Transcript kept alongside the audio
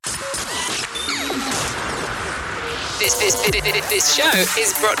This show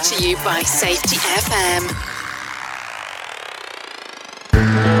is brought to you by Safety FM.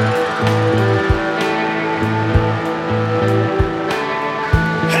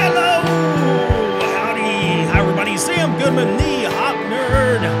 Hello! Howdy! Hi, everybody. Sam Goodman, the Hop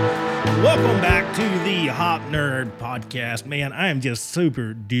Nerd. Welcome back to the Hop Nerd Podcast. Man, I am just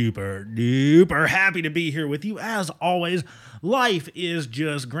super duper happy to be here with you. As always, life is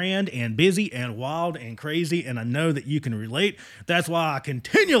just grand and busy and wild and crazy, and I know that you can relate. That's why I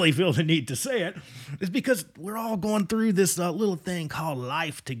continually feel the need to say it, is because we're all going through this little thing called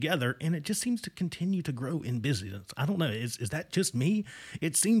life together, and it just seems to continue to grow in busyness. I don't know, is that just me?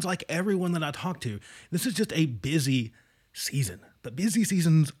 It seems like everyone that I talk to, this is just a busy season. But busy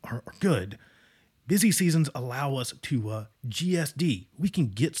seasons are good. Busy seasons allow us to GSD. We can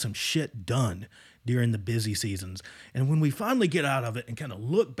get some shit done during the busy seasons. And when we finally get out of it and kind of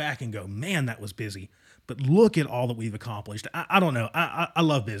look back and go, man, that was busy, but look at all that we've accomplished. I don't know. I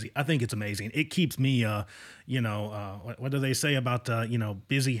love busy. I think it's amazing. It keeps me, what do they say about,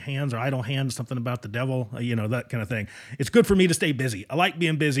 busy hands or idle hands, something about the devil, that kind of thing. It's good for me to stay busy. I like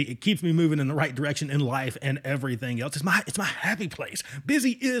being busy. It keeps me moving in the right direction in life and everything else. It's my happy place.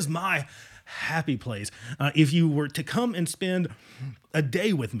 Busy is my happy place. If you were to come and spend a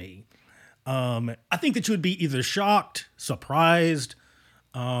day with me, I think that you would be either shocked, surprised,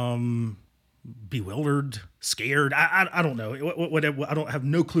 bewildered, scared. I don't know. I don't have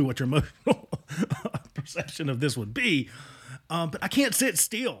no clue what your emotional perception of this would be. But I can't sit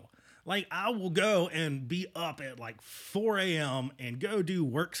still. Like, I will go and be up at like 4 a.m. and go do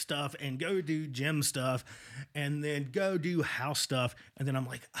work stuff and go do gym stuff and then go do house stuff. And then I'm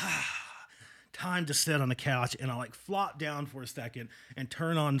like, time to sit on the couch, and I like flop down for a second and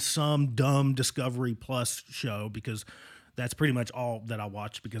turn on some dumb Discovery Plus show, because that's pretty much all that I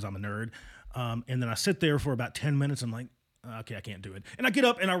watch because I'm a nerd. And then I sit there for about 10 minutes. And I'm like, okay, I can't do it. And I get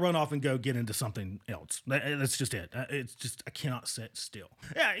up and I run off and go get into something else. That's just it. It's just, I cannot sit still.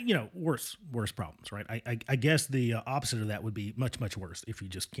 Yeah, worse problems, right? I guess the opposite of that would be much, much worse if you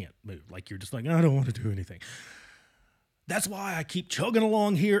just can't move. Like, you're just like, I don't want to do anything. That's why I keep chugging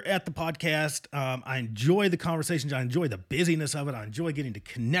along here at the podcast. I enjoy the conversations. I enjoy the busyness of it. I enjoy getting to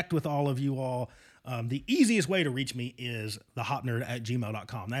connect with all of you all. The easiest way to reach me is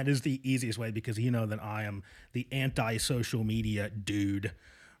thehopnerd@gmail.com. That is the easiest way, because you know that I am the anti-social media dude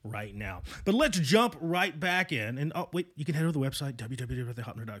right now. But let's jump right back in. And you can head over to the website,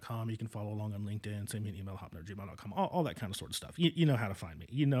 www.thehopnerd.com. You can follow along on LinkedIn, send me an email, hopnerd@gmail.com, all that kind of sort of stuff. You know how to find me.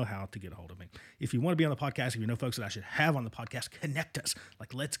 You know how to get a hold of me. If you want to be on the podcast, if you know folks that I should have on the podcast, connect us.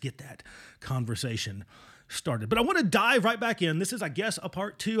 Like, let's get that conversation started. But I want to dive right back in. This is, I guess, a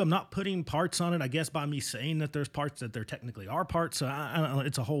part 2. I'm not putting parts on it, I guess, by me saying that there's parts, that there technically are parts. So I don't know,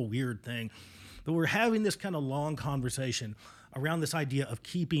 it's a whole weird thing. But we're having this kind of long conversation around this idea of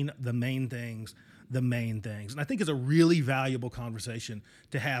keeping the main things the main things. And I think it's a really valuable conversation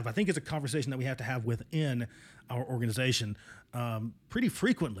to have. I think it's a conversation that we have to have within our organization pretty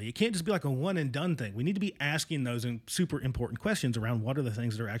frequently. It can't just be like a one and done thing. We need to be asking those super important questions around what are the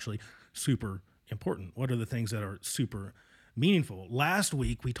things that are actually super important? What are the things that are super meaningful? Last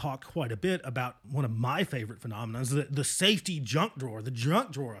week, we talked quite a bit about one of my favorite phenomena, the safety junk drawer, the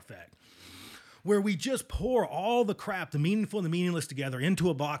junk drawer effect, where we just pour all the crap, the meaningful and the meaningless together into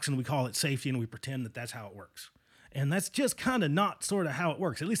a box, and we call it safety, and we pretend that that's how it works. And that's just kind of not sort of how it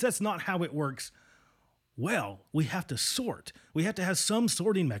works. At least that's not how it works. Well, we have to sort. We have to have some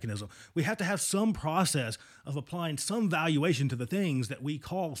sorting mechanism. We have to have some process of applying some valuation to the things that we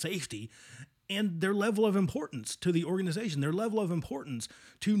call safety and their level of importance to the organization, their level of importance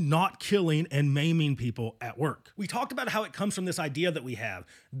to not killing and maiming people at work. We talked about how it comes from this idea that we have,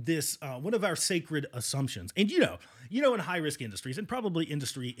 this one of our sacred assumptions. And you know in high-risk industries, and probably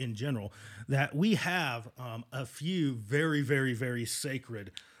industry in general, that we have a few very, very, very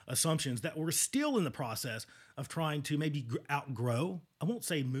sacred assumptions that we're still in the process of trying to maybe outgrow. I won't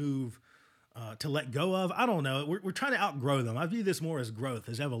say move to let go of. I don't know. We're trying to outgrow them. I view this more as growth,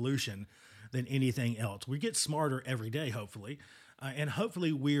 as evolution, than anything else. We get smarter every day, hopefully. And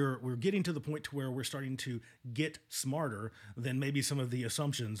hopefully we're getting to the point to where we're starting to get smarter than maybe some of the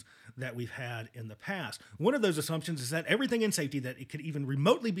assumptions that we've had in the past. One of those assumptions is that everything in safety that it could even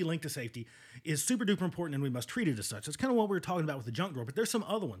remotely be linked to safety is super duper important, and we must treat it as such. That's kind of what we were talking about with the junk drawer, but there's some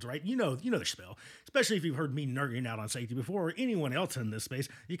other ones, right? You know the spiel, especially if you've heard me nerding out on safety before, or anyone else in this space.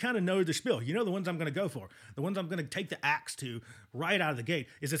 You kind of know the spiel. You know the ones I'm going to go for. The ones I'm going to take the axe to right out of the gate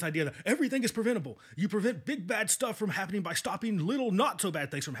is this idea that everything is preventable. You prevent big bad stuff from happening by stopping little not so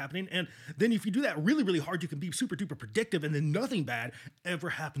bad things from happening. And then if you do that really, really hard, you can be super duper predictive, and then nothing bad ever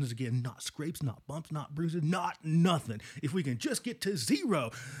happens again. Not scrapes, not bumps, not bruises, not nothing. If we can just get to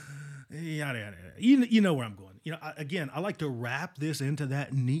zero, yada, yada, yada. You know where I'm going. I like to wrap this into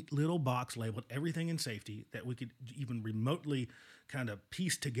that neat little box labeled everything in safety that we could even remotely kind of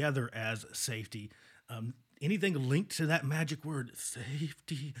piece together as safety. Anything linked to that magic word,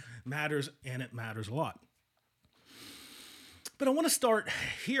 safety, matters, and it matters a lot. But I want to start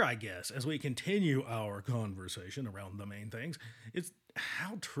here, I guess, as we continue our conversation around the main things. It's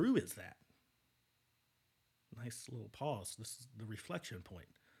how true is that? Nice little pause. This is the reflection point.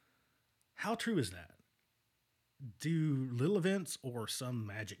 How true is that? Do little events or some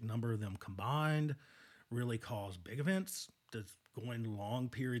magic number of them combined really cause big events? Does going long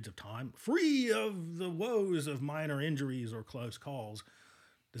periods of time, free of the woes of minor injuries or close calls,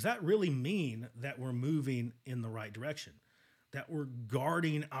 does that really mean that we're moving in the right direction? That we're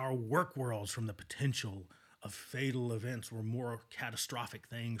guarding our work worlds from the potential of fatal events or more catastrophic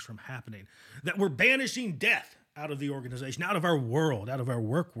things from happening? That we're banishing death out of the organization, out of our world, out of our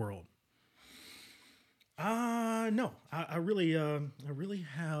work world? No, I really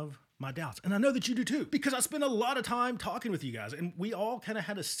have my doubts. And I know that you do too, because I spent a lot of time talking with you guys, and we all kind of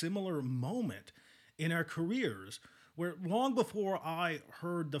had a similar moment in our careers where long before I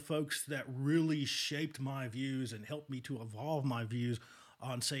heard the folks that really shaped my views and helped me to evolve my views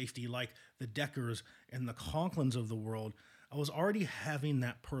on safety, like the Deckers and the Conklins of the world, I was already having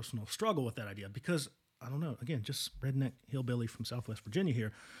that personal struggle with that idea because, I don't know, again, just redneck hillbilly from Southwest Virginia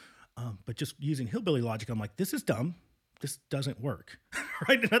here, but just using hillbilly logic, I'm like, this is dumb. This doesn't work,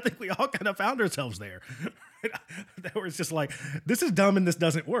 right? And I think we all kind of found ourselves there. Right? That was just like, this is dumb and this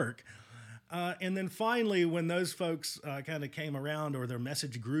doesn't work. And then finally, when those folks kind of came around, or their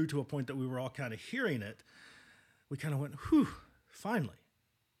message grew to a point that we were all kind of hearing it, we kind of went, whew, finally.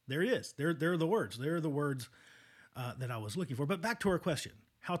 There it is. There are the words. There are the words that I was looking for. But back to our question.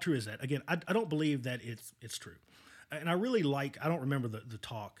 How true is that? Again, I don't believe that it's true. And I really I don't remember the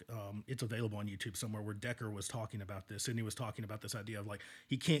talk. It's available on YouTube somewhere where Decker was talking about this. And he was talking about this idea of like,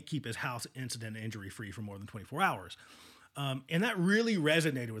 he can't keep his house incident and injury free for more than 24 hours. And that really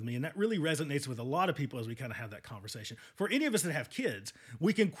resonated with me. And that really resonates with a lot of people as we kind of have that conversation. For any of us that have kids,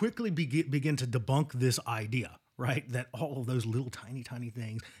 we can quickly begin to debunk this idea, right? That all of those little tiny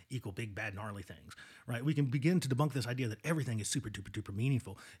things equal big, bad, gnarly things, right? We can begin to debunk this idea that everything is super duper duper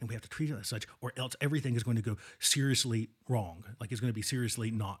meaningful and we have to treat it as such, or else everything is going to go seriously wrong. Like it's going to be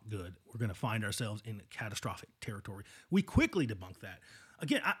seriously not good. We're going to find ourselves in catastrophic territory. We quickly debunk that.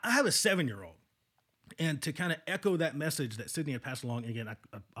 Again, I have a 7-year-old. And to kind of echo that message that Sydney had passed along, again, I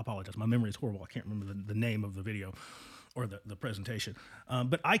apologize. My memory is horrible. I can't remember the name of the video or the presentation.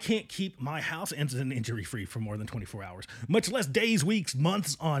 But I can't keep my house incident injury free for more than 24 hours, much less days, weeks,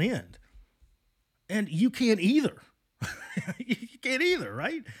 months on end. And you can't either. You can't either,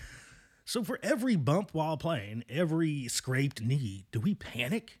 right? So for every bump while playing, every scraped knee, do we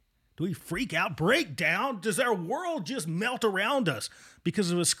panic? Do we freak out, break down? Does our world just melt around us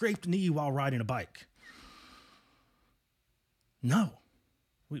because of a scraped knee while riding a bike? No,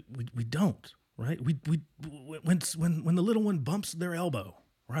 we don't, right? When the little one bumps their elbow,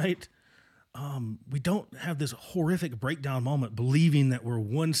 right? We don't have this horrific breakdown moment believing that we're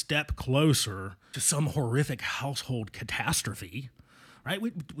one step closer to some horrific household catastrophe, right?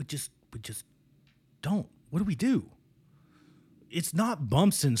 We just don't. What do? It's not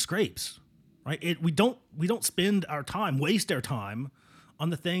bumps and scrapes, right? We don't waste our time on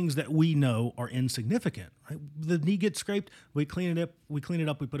the things that we know are insignificant, right? The knee gets scraped, we clean it up,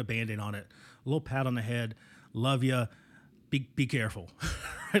 we put a Band-Aid on it, a little pat on the head, love you, be careful,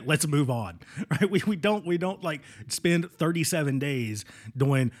 right? Let's move on, right? We don't like spend 37 days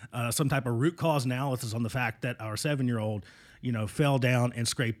doing some type of root cause analysis on the fact that our 7-year-old, fell down and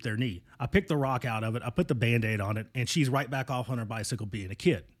scraped their knee. I picked the rock out of it, I put the Band-Aid on it, and she's right back off on her bicycle being a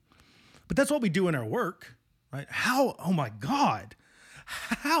kid. But that's what we do in our work, right? Oh my God,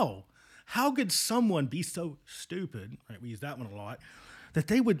 how could someone be so stupid, right? We use that one a lot, that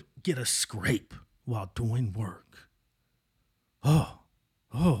they would get a scrape while doing work. Oh,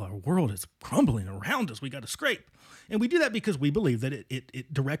 our world is crumbling around us. We got to scrape. And we do that because we believe that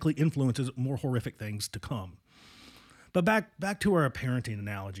it directly influences more horrific things to come. But back to our parenting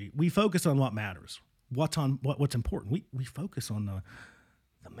analogy, we focus on what matters, what's important. We focus on the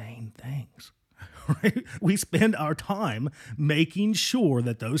main things. Right? We spend our time making sure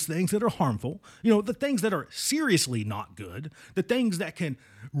that those things that are harmful, the things that are seriously not good, the things that can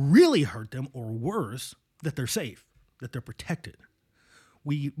really hurt them or worse, that they're safe, that they're protected.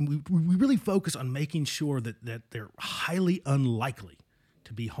 we really focus on making sure that they're highly unlikely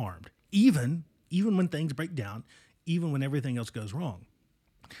to be harmed, even when things break down, even when everything else goes wrong.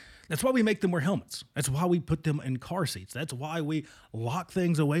 That's why we make them wear helmets. That's why we put them in car seats. That's why we lock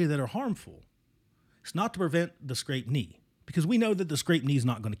things away that are harmful. It's not to prevent the scraped knee, because we know that the scraped knee is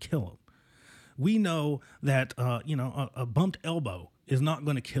not going to kill them. We know that a bumped elbow is not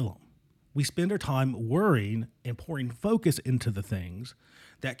going to kill them. We spend our time worrying and pouring focus into the things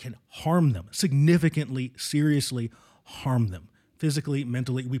that can harm them, significantly, seriously harm them. Physically,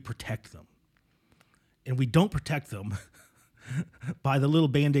 mentally, we protect them. And we don't protect them by the little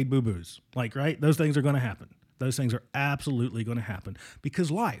Band-Aid boo-boos. Right? Those things are going to happen. Those things are absolutely going to happen.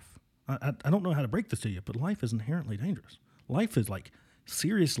 Because life, I don't know how to break this to you, but life is inherently dangerous. Life is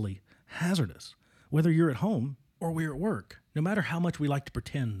seriously hazardous. Whether you're at home or we're at work, no matter how much we like to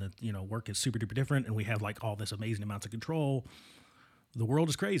pretend that, work is super duper different and we have all this amazing amounts of control, the world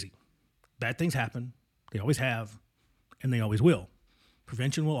is crazy. Bad things happen. They always have, and they always will.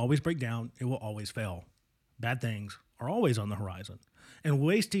 Prevention will always break down. It will always fail. Bad things are always on the horizon. And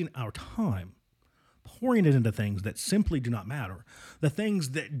wasting our time pouring it into things that simply do not matter, the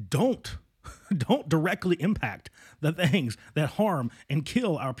things that don't directly impact the things that harm and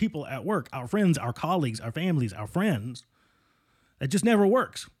kill our people at work, our friends, our colleagues, our families, our friends, that just never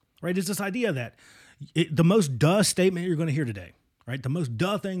works, right? It's this idea that the most duh statement you're going to hear today, right? The most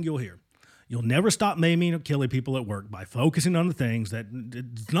duh thing you'll hear. You'll never stop maiming or killing people at work by focusing on the things that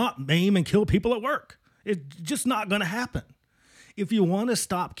does not maim and kill people at work. It's just not going to happen. If you want to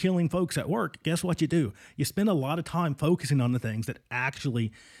stop killing folks at work, guess what you do? You spend a lot of time focusing on the things that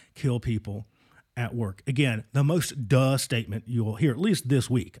actually kill people at work. Again, the most duh statement you'll hear, at least this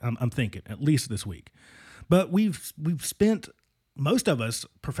week. I'm thinking, at least this week. But we've spent, most of us,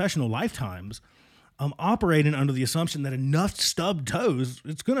 professional lifetimes operating under the assumption that enough stubbed toes,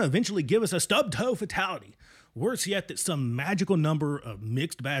 it's going to eventually give us a stubbed toe fatality. Worse yet, that some magical number of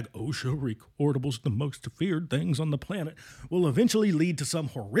mixed bag OSHA recordables, the most feared things on the planet, will eventually lead to some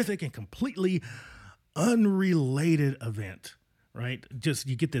horrific and completely unrelated event, right? Just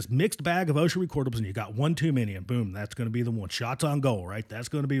you get this mixed bag of OSHA recordables and you got one too many, and boom, that's going to be the one. Shots on goal, right? That's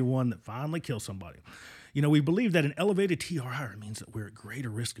going to be the one that finally kills somebody. We believe that an elevated TRR means that we're at greater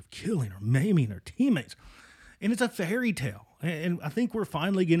risk of killing or maiming our teammates. And it's a fairy tale. And I think we're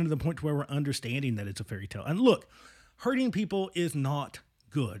finally getting to the point where we're understanding that it's a fairy tale. And look, hurting people is not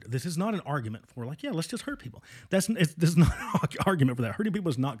good. This is not an argument for let's just hurt people. This is not an argument for that. Hurting people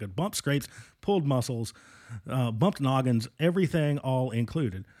is not good. Bump scrapes, pulled muscles, bumped noggins, everything all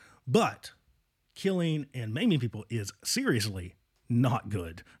included. But killing and maiming people is seriously not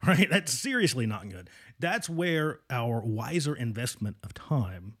good, right? That's seriously not good. That's where our wiser investment of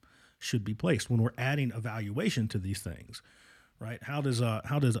time should be placed when we're adding evaluation to these things, right? How does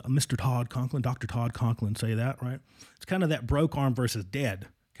Mr. Todd Conklin, Dr. Todd Conklin say that, right? It's kind of that broke arm versus dead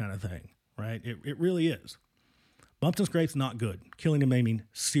kind of thing, right? It really is. Bumps and scrapes, not good. Killing and maiming,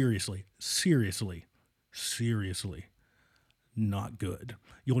 seriously not good.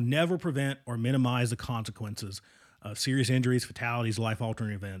 You'll never prevent or minimize the consequences of serious injuries, fatalities,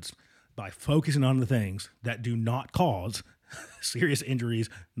 life-altering events by focusing on the things that do not cause serious injuries,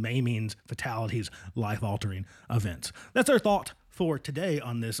 maimings, fatalities, life-altering events. That's our thought for today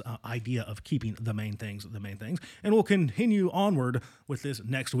on this idea of keeping the main things. And we'll continue onward with this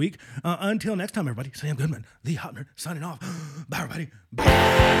next week. Until next time, everybody, Sam Goodman, the Hot Nerd, signing off. Bye, everybody.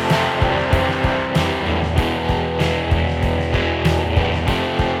 Bye.